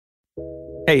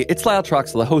Hey, it's Lyle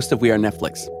Troxel, the host of We Are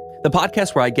Netflix, the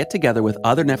podcast where I get together with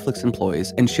other Netflix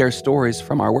employees and share stories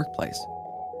from our workplace.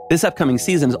 This upcoming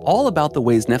season is all about the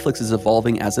ways Netflix is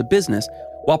evolving as a business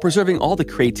while preserving all the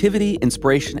creativity,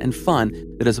 inspiration, and fun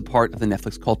that is a part of the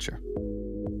Netflix culture.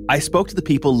 I spoke to the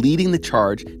people leading the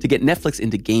charge to get Netflix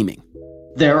into gaming.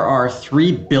 There are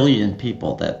 3 billion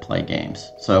people that play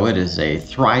games, so it is a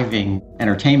thriving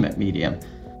entertainment medium.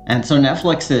 And so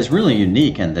Netflix is really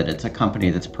unique in that it's a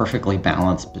company that's perfectly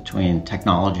balanced between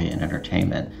technology and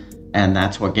entertainment. And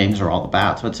that's what games are all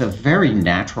about. So it's a very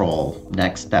natural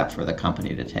next step for the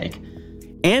company to take.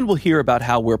 And we'll hear about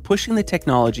how we're pushing the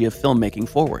technology of filmmaking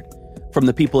forward from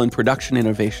the people in production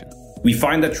innovation. We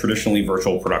find that traditionally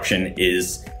virtual production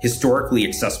is historically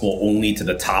accessible only to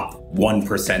the top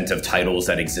 1% of titles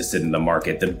that existed in the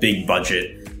market, the big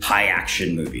budget, high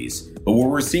action movies. But what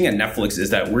we're seeing at Netflix is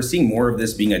that we're seeing more of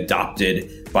this being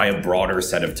adopted by a broader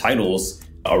set of titles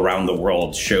around the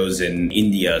world. Shows in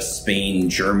India, Spain,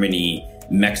 Germany,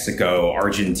 Mexico,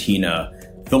 Argentina.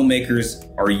 Filmmakers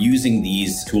are using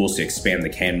these tools to expand the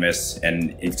canvas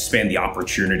and expand the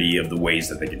opportunity of the ways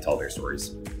that they can tell their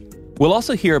stories. We'll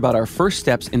also hear about our first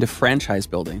steps into franchise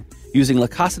building using La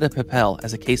Casa de Papel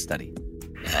as a case study.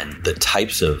 And the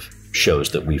types of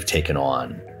shows that we've taken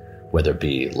on, whether it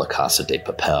be La Casa de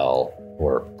Papel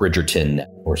or Bridgerton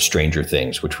or Stranger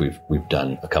Things, which we've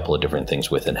done a couple of different things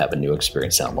with and have a new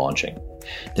experience now launching,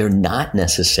 they're not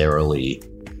necessarily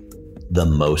the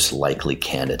most likely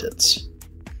candidates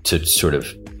to sort of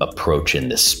approach in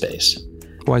this space.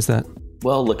 Why is that?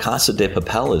 Well, La Casa de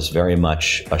Papel is very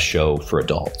much a show for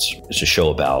adults. It's a show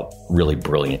about really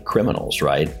brilliant criminals,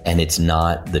 right? And it's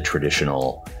not the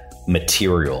traditional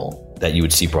material that you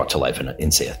would see brought to life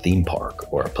in say, a theme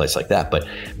park or a place like that. But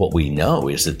what we know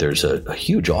is that there's a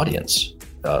huge audience,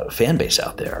 fan base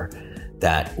out there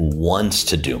that wants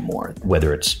to do more,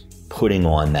 whether it's putting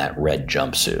on that red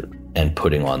jumpsuit and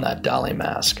putting on that dolly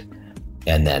mask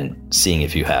and then seeing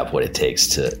if you have what it takes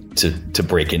to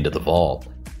break into the vault.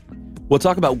 We'll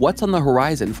talk about what's on the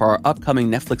horizon for our upcoming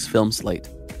Netflix film slate.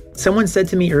 Someone said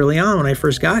to me early on when I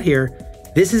first got here,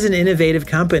 this is an innovative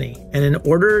company. And in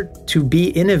order to be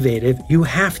innovative, you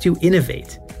have to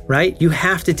innovate, right? You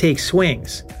have to take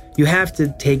swings. You have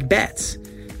to take bets.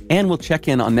 And we'll check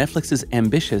in on Netflix's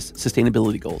ambitious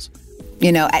sustainability goals.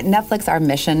 You know, at Netflix, our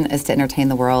mission is to entertain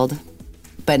the world.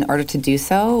 But in order to do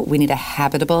so, we need a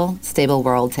habitable, stable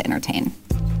world to entertain.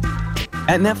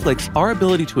 At Netflix, our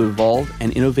ability to evolve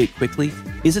and innovate quickly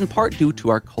is in part due to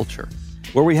our culture,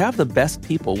 where we have the best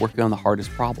people working on the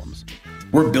hardest problems.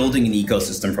 We're building an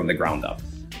ecosystem from the ground up,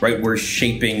 right? We're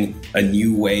shaping a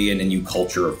new way and a new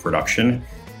culture of production.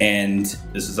 And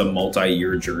this is a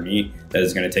multi-year journey that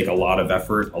is going to take a lot of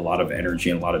effort, a lot of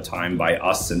energy, and a lot of time by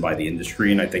us and by the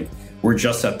industry. And I think we're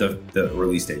just at the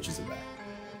early stages of that.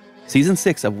 Season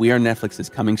 6 of We Are Netflix is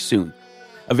coming soon,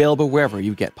 available wherever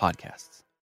you get podcasts.